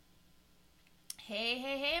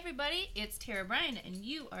Hey, everybody. It's Tara Bryan, and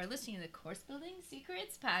you are listening to the Course Building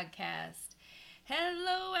Secrets podcast.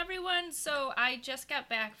 Hello, everyone. So, I just got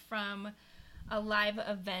back from a live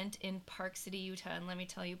event in Park City, Utah, and let me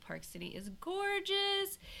tell you, Park City is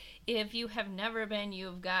gorgeous. If you have never been,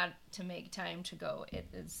 you've got to make time to go. It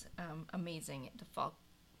is amazing. The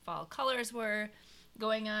fall colors were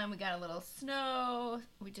going on. We got a little snow.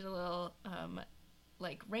 We did a little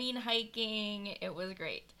rain hiking. It was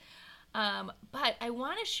great. But I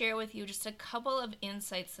want to share with you just a couple of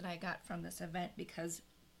insights that I got from this event because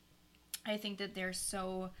I think that they're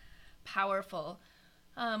so powerful.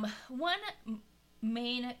 One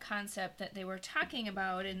main concept that they were talking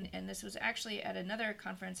about, and this was actually at another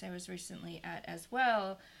conference I was recently at as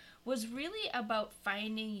well, was really about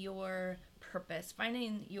finding your purpose,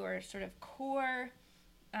 finding your sort of core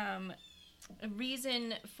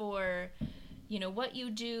reason for what you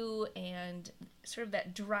do, and sort of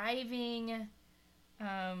that driving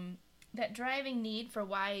need for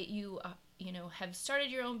why you have started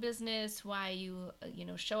your own business, why you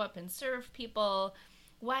show up and serve people,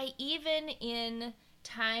 why even in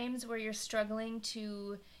times where you're struggling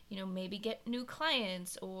to maybe get new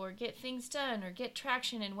clients or get things done or get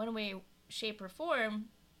traction in one way, shape, or form,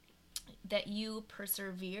 that you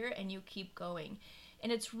persevere and you keep going.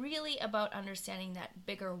 And it's really about understanding that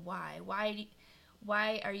bigger why.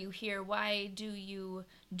 Why are you here? Why do you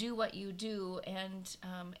do what you do? And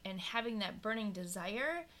having that burning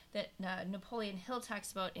desire that Napoleon Hill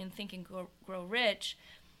talks about in Think and Grow Rich.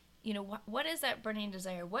 What is that burning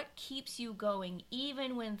desire? What keeps you going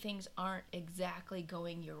even when things aren't exactly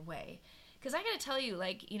going your way? Because I got to tell you,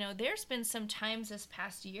 there's been some times this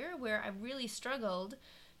past year where I've really struggled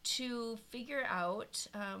to figure out,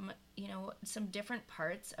 some different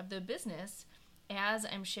parts of the business as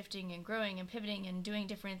I'm shifting and growing and pivoting and doing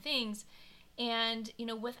different things. And,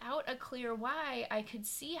 without a clear why, I could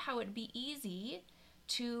see how it'd be easy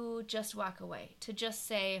to just walk away, to just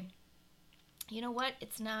say, you know what,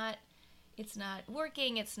 it's not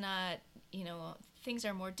working, it's not, things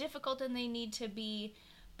are more difficult than they need to be.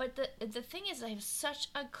 But the thing is, I have such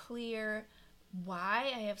a clear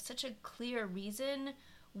why, I have such a clear reason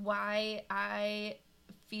why I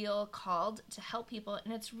feel called to help people,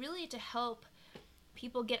 and it's really to help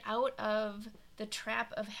people get out of the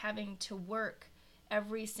trap of having to work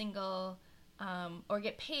every single or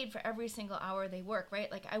get paid for every single hour they work, right?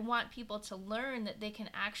 I want people to learn that they can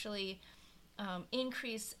actually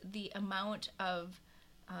increase the amount of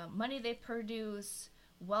money they produce,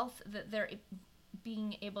 wealth that they're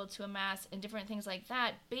being able to amass, and different things like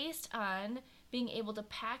that based on being able to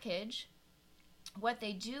package what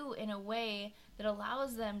they do in a way that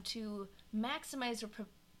allows them to maximize their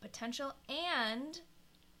potential and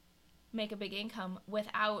make a big income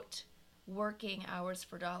without working hours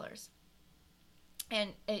for dollars. And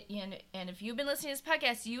if you've been listening to this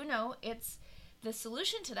podcast, it's the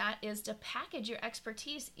solution to that is to package your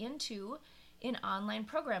expertise into an online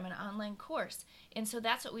program, an online course. And so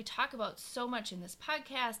that's what we talk about so much in this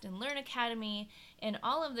podcast and Learn Academy and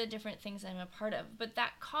all of the different things I'm a part of. But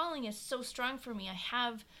that calling is so strong for me. I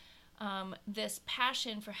have this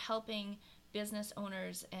passion for helping business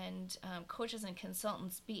owners and coaches and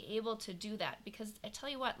consultants be able to do that, because I tell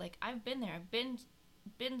you what, I've been there. I've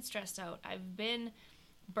been stressed out. I've been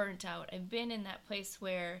burnt out. I've been in that place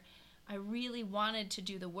where I really wanted to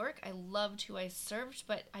do the work. I loved who I served,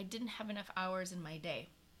 but I didn't have enough hours in my day.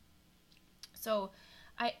 So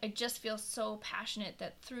I just feel so passionate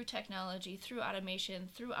that through technology, through automation,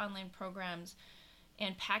 through online programs,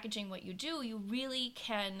 and packaging what you do, you really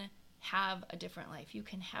can have a different life. You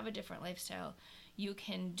can have a different lifestyle. You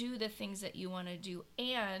can do the things that you want to do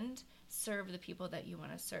and serve the people that you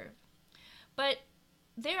want to serve. But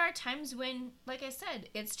there are times when, like I said,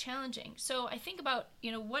 it's challenging. So I think about,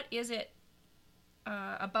 what is it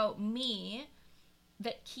about me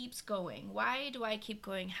that keeps going? Why do I keep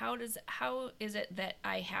going? How is it that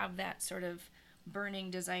I have that sort of burning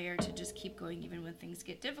desire to just keep going even when things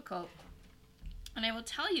get difficult? And I will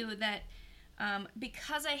tell you that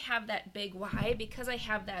because I have that big why, because I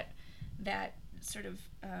have that sort of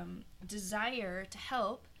desire to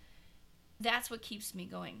help, that's what keeps me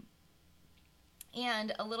going.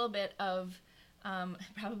 And a little bit of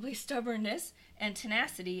probably stubbornness and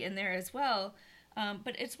tenacity in there as well.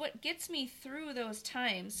 But it's what gets me through those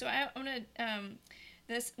times. So I want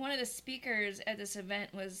to, one of the speakers at this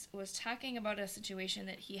event was talking about a situation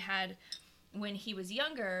that he had when he was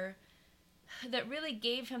younger that really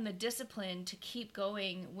gave him the discipline to keep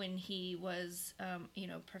going when he was,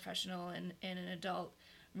 professional and an adult,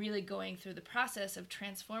 really going through the process of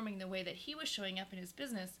transforming the way that he was showing up in his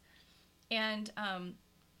business. And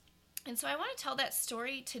And so I want to tell that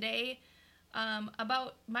story today,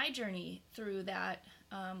 about my journey through that,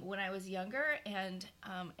 when I was younger, and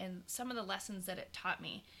some of the lessons that it taught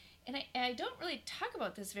me. And I don't really talk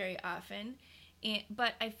about this very often,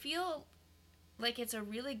 but I feel like it's a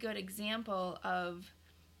really good example of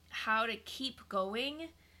how to keep going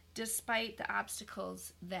despite the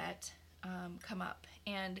obstacles that come up.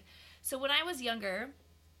 And so when I was younger,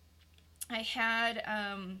 I had,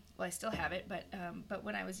 well, I still have it, but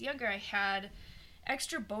when I was younger, I had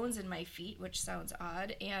extra bones in my feet, which sounds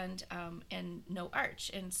odd, and no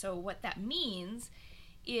arch. And so what that means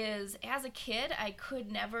is, as a kid, I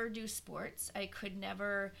could never do sports. I could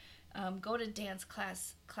never go to dance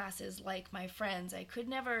classes like my friends. I could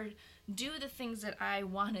never do the things that I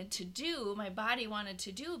wanted to do, my body wanted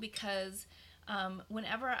to do, because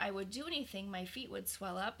whenever I would do anything, my feet would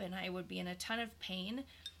swell up and I would be in a ton of pain,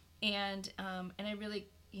 and I really,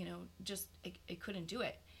 just I couldn't do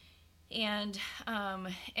it, and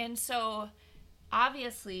so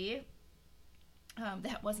obviously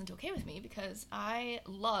that wasn't okay with me, because I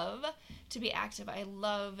love to be active. I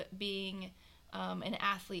love being an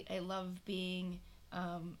athlete. I love being,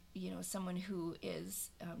 someone who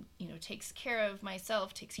is, takes care of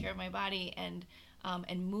myself, takes care of my body, and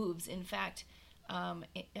moves. In fact,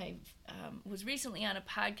 I was recently on a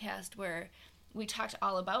podcast where we talked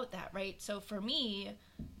all about that, right? So for me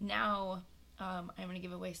now, I'm going to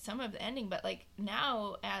give away some of the ending, but like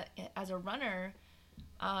now as a runner,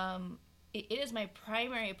 it is my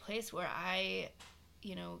primary place where I,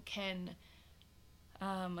 can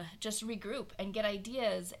just regroup and get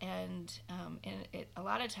ideas, and a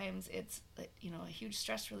lot of times it's, a huge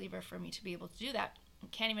stress reliever for me to be able to do that. I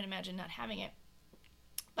can't even imagine not having it.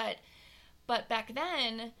 But back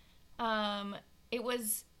then, it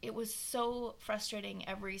was so frustrating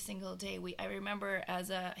every single day. I remember I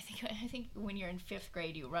think when you're in 5th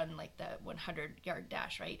grade, you run like the 100-yard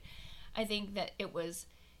dash, right? I think that it was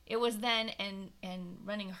then, and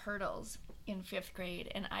running hurdles in 5th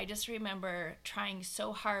grade, and I just remember trying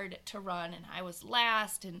so hard to run, and I was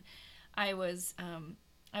last, and I was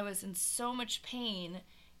in so much pain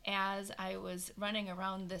as I was running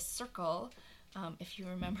around this circle. If you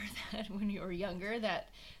remember that when you were younger, that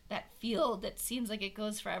field that seems like it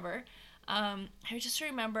goes forever. I just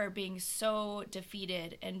remember being so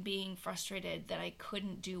defeated and being frustrated that I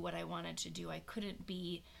couldn't do what I wanted to do. I couldn't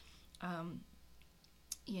be,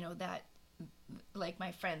 that, like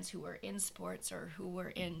my friends who were in sports or who were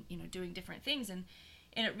in, doing different things. And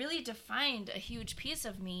it really defined a huge piece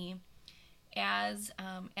of me as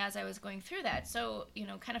I was going through that. So,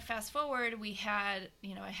 kind of fast forward, I had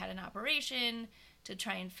an operation to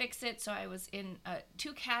try and fix it. So I was in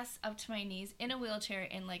 2 casts up to my knees in a wheelchair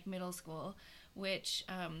in like middle school, which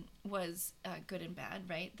was good and bad,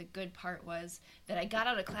 right? The good part was that I got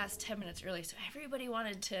out of class 10 minutes early. So everybody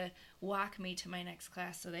wanted to walk me to my next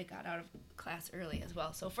class. So they got out of class early as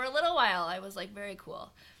well. So for a little while, I was like very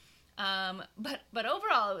cool. But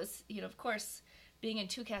overall, it was, of course, being in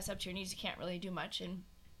 2 casts up to your knees, you can't really do much. And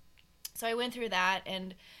so I went through that,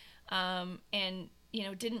 and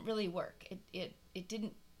didn't really work. It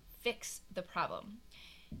didn't fix the problem.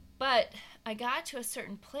 But I got to a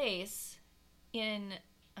certain place in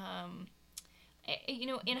high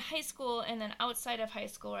school and then outside of high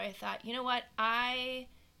school, where I thought, you know what, I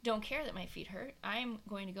don't care that my feet hurt. I'm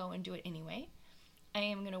going to go and do it anyway. I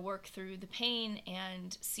am going to work through the pain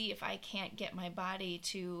and see if I can't get my body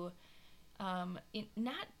to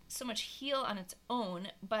not so much heal on its own,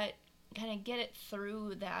 but kind of get it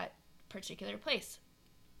through that particular place.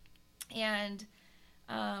 And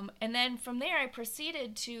then from there, I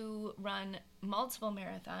proceeded to run multiple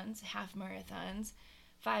marathons, half marathons,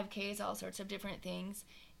 5Ks, all sorts of different things,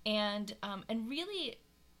 and really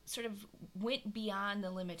sort of went beyond the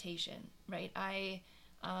limitation, right? I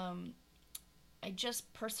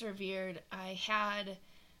just persevered. I had,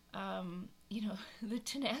 the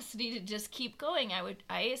tenacity to just keep going. I would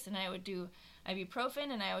ice, and I would do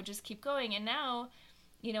ibuprofen, and I would just keep going. And now,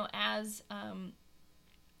 as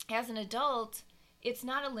an adult, it's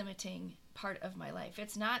not a limiting part of my life.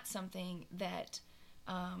 It's not something that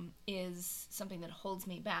is something that holds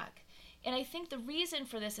me back. And I think the reason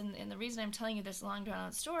for this, and the reason I'm telling you this long drawn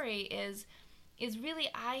out story, is really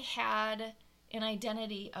I had an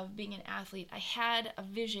identity of being an athlete. I had a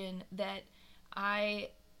vision that I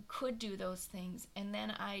could do those things, and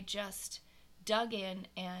then I just dug in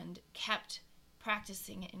and kept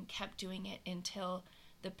practicing it and kept doing it until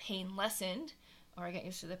the pain lessened, or I got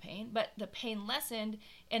used to the pain, but the pain lessened,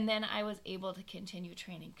 and then I was able to continue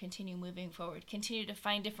training, continue moving forward, continue to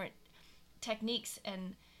find different techniques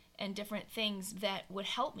and different things that would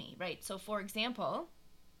help me, right? So for example,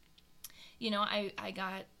 I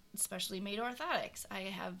got specially made orthotics. I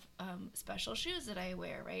have special shoes that I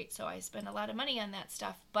wear, right? So I spend a lot of money on that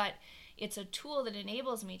stuff, but it's a tool that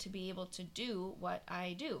enables me to be able to do what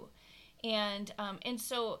I do. And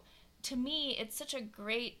so to me, it's such a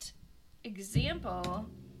great example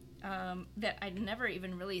that I'd never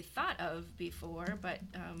even really thought of before. But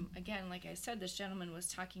again, like I said, this gentleman was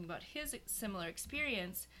talking about his similar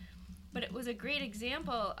experience, but it was a great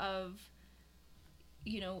example of,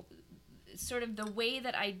 sort of the way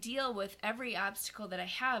that I deal with every obstacle that I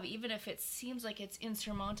have, even if it seems like it's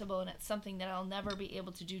insurmountable and it's something that I'll never be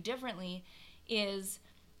able to do differently, is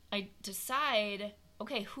I decide,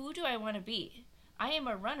 okay, who do I want to be? I am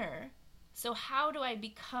a runner, so how do I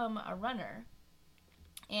become a runner?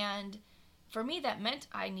 And for me, that meant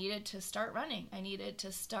I needed to start running. I needed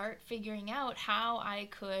to start figuring out how I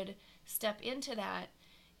could step into that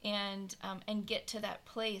and get to that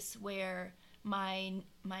place where my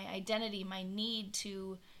identity, my need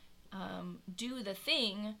to do the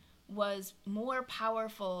thing was more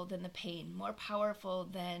powerful than the pain, more powerful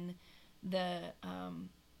than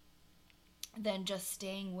just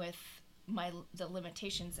staying with the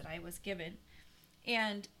limitations that I was given.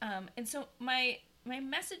 And so my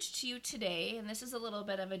message to you today, and this is a little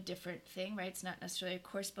bit of a different thing, right? It's not necessarily a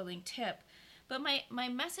course building tip, but my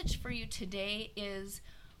message for you today is,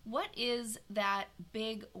 what is that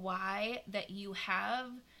big why that you have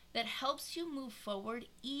that helps you move forward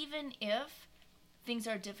even if things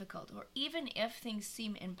are difficult, or even if things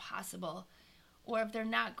seem impossible, or if they're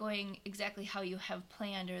not going exactly how you have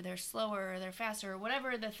planned, or they're slower, or they're faster, or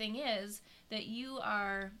whatever the thing is that you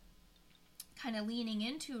are kind of leaning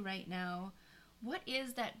into right now? What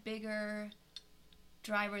is that bigger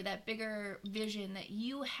driver, that bigger vision that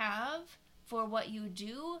you have for what you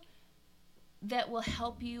do that will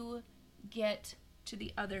help you get to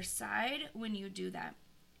the other side when you do that?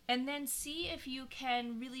 And then see if you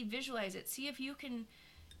can really visualize it. See if you can,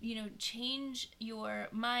 change your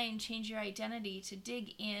mind, change your identity to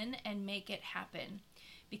dig in and make it happen.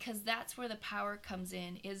 Because that's where the power comes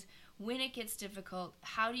in, is when it gets difficult,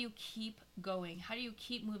 how do you keep going? How do you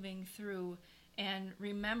keep moving through? And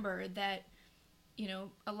remember that,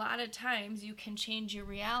 a lot of times you can change your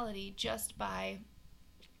reality just by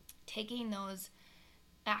taking those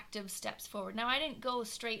active steps forward. Now, I didn't go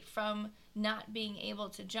straight from not being able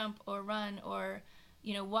to jump or run or,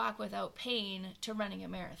 walk without pain to running a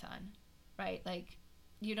marathon, right? Like,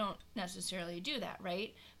 you don't necessarily do that,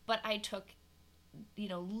 right? But I took,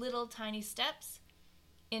 little tiny steps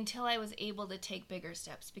until I was able to take bigger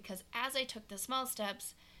steps, because as I took the small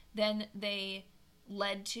steps, then they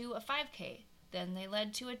led to a 5K, then they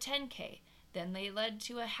led to a 10K, then they led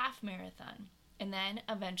to a half marathon, and then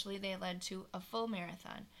eventually they led to a full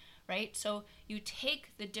marathon, right? So you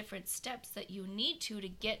take the different steps that you need to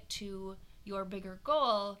get to your bigger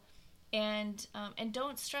goal, and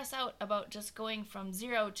don't stress out about just going from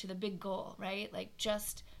zero to the big goal, right? Like,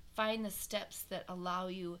 just find the steps that allow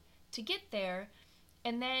you to get there,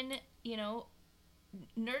 and then,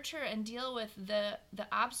 nurture and deal with the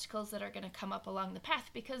obstacles that are going to come up along the path,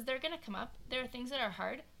 because they're going to come up. There are things that are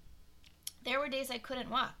hard. There were days I couldn't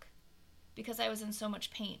walk because I was in so much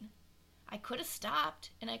pain. I could have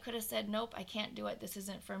stopped and I could have said, nope, I can't do it. This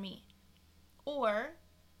isn't for me. Or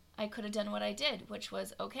I could have done what I did, which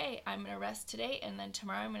was, okay, I'm going to rest today, and then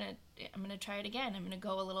tomorrow I'm going to try it again. I'm going to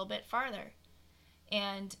go a little bit farther.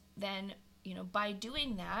 And then, by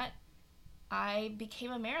doing that, I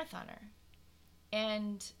became a marathoner.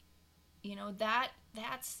 And,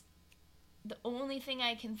 that's the only thing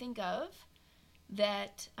I can think of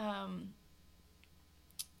that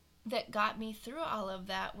that got me through all of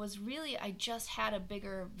that, was really, I just had a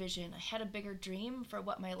bigger vision. I had a bigger dream for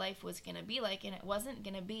what my life was going to be like, and it wasn't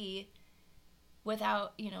going to be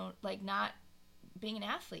without, not being an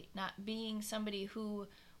athlete, not being somebody who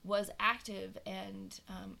was active and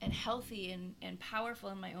healthy and powerful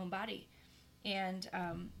in my own body. And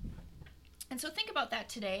so think about that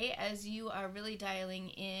today as you are really dialing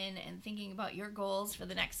in and thinking about your goals for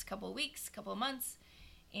the next couple weeks, couple months,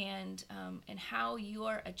 and how you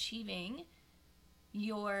are achieving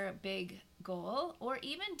your big goal, or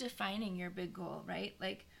even defining your big goal, right?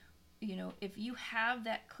 Like, if you have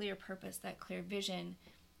that clear purpose, that clear vision,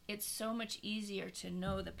 it's so much easier to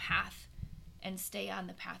know the path and stay on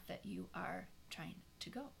the path that you are trying to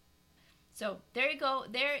go. So there you go.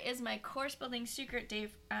 There is my course building secret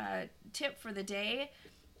tip for the day.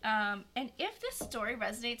 And if this story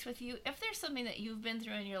resonates with you, if there's something that you've been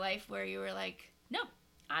through in your life where you were like, no,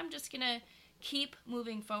 I'm just going to keep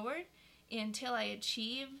moving forward until I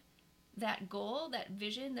achieve that goal, that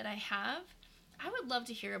vision that I have, I would love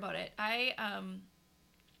to hear about it.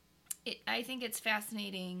 I think it's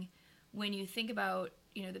fascinating when you think about,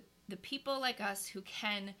 the people like us who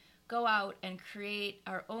can go out and create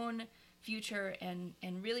our own future and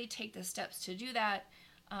really take the steps to do that,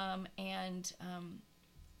 and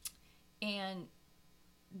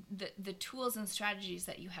the tools and strategies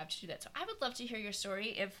that you have to do that. So I would love to hear your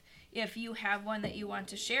story if you have one that you want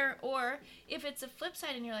to share, or if it's a flip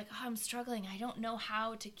side and you're like, oh, I'm struggling, I don't know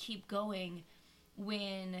how to keep going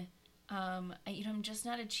when I'm just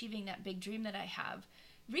not achieving that big dream that I have.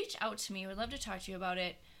 Reach out to me. I would love to talk to you about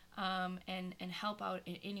it, and help out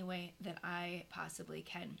in any way that I possibly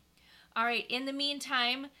can. All right, in the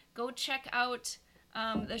meantime, go check out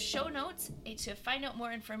the show notes to find out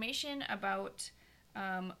more information about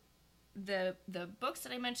the books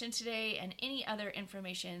that I mentioned today and any other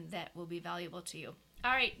information that will be valuable to you.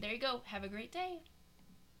 All right, there you go. Have a great day.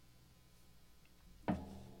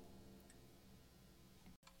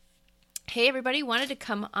 Hey everybody, wanted to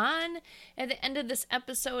come on at the end of this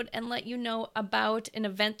episode and let you know about an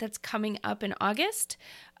event that's coming up in August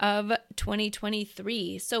of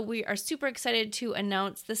 2023. So we are super excited to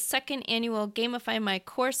announce the second annual Gamify My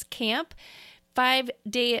Course Camp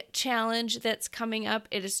 5-day challenge that's coming up.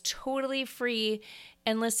 It is totally free.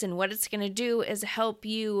 And listen, what it's going to do is help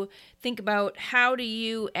you think about how do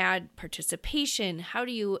you add participation? How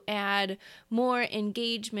do you add more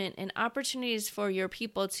engagement and opportunities for your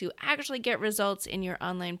people to actually get results in your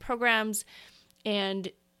online programs?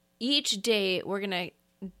 And each day we're going to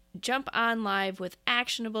jump on live with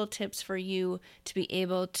actionable tips for you to be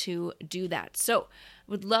able to do that. So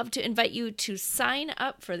would love to invite you to sign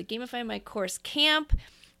up for the Gamify My Course Camp,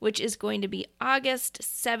 which is going to be August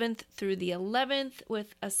 7th through the 11th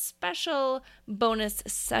with a special bonus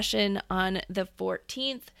session on the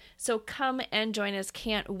 14th. So come and join us.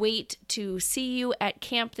 Can't wait to see you at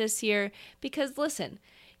camp this year because listen,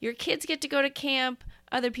 your kids get to go to camp,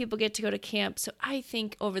 other people get to go to camp. So I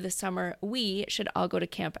think over the summer, we should all go to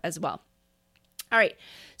camp as well. All right,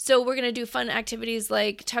 so we're going to do fun activities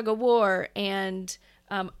like tug of war and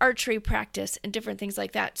archery practice and different things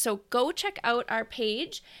like that. So go check out our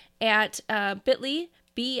page at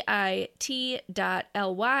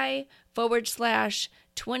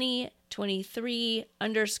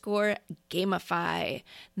bit.ly/2023_gamify.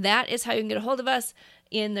 That is how you can get a hold of us.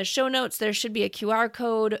 In the show notes, there should be a QR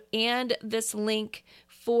code and this link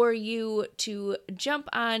for you to jump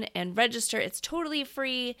on and register. It's totally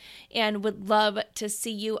free and would love to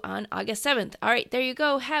see you on August 7th. All right, there you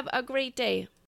go. Have a great day.